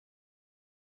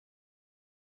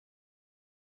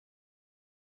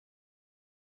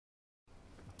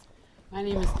My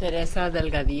name is Teresa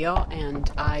Delgadillo, and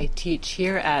I teach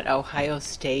here at Ohio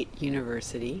State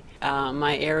University.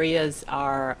 My areas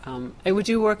are, I would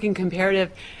do work in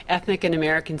comparative ethnic and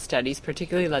American studies,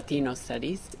 particularly Latino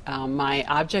studies. My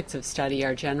objects of study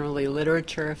are generally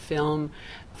literature, film,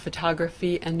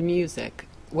 photography, and music.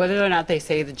 Whether or not they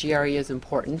say the GRE is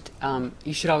important,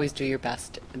 you should always do your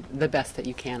best, the best that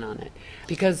you can on it.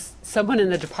 Because someone in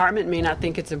the department may not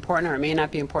think it's important, or it may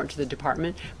not be important to the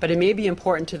department, but it may be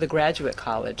important to the graduate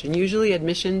college. And usually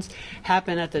admissions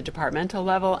happen at the departmental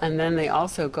level, and then they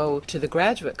also go to the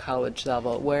graduate college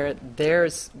level, where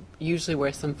there's usually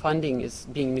where some funding is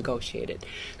being negotiated.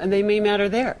 And they may matter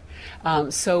there.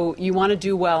 So you want to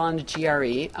do well on the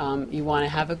GRE. You want to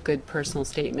have a good personal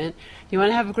statement. You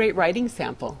want to have a great writing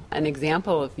sample, an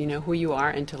example of who you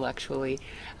are intellectually,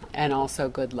 and also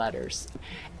good letters.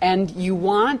 And you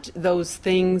want those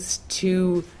things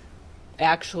to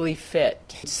actually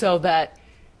fit, so that,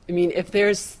 if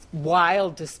there's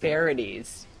wild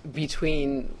disparities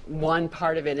between one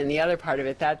part of it and the other part of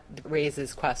it, that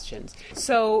raises questions.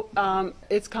 So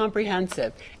it's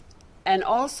comprehensive. And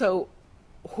also,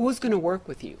 who's going to work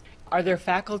with you? Are there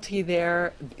faculty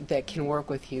there that can work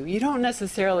with you? You don't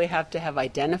necessarily have to have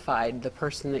identified the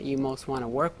person that you most want to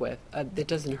work with. It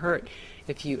doesn't hurt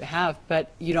if you have,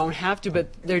 but you don't have to.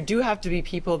 But there do have to be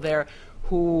people there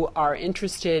who are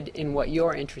interested in what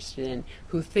you're interested in,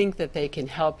 who think that they can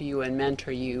help you and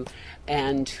mentor you,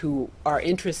 and who are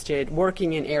interested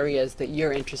working in areas that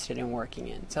you're interested in working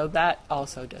in. So that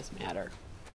also does matter.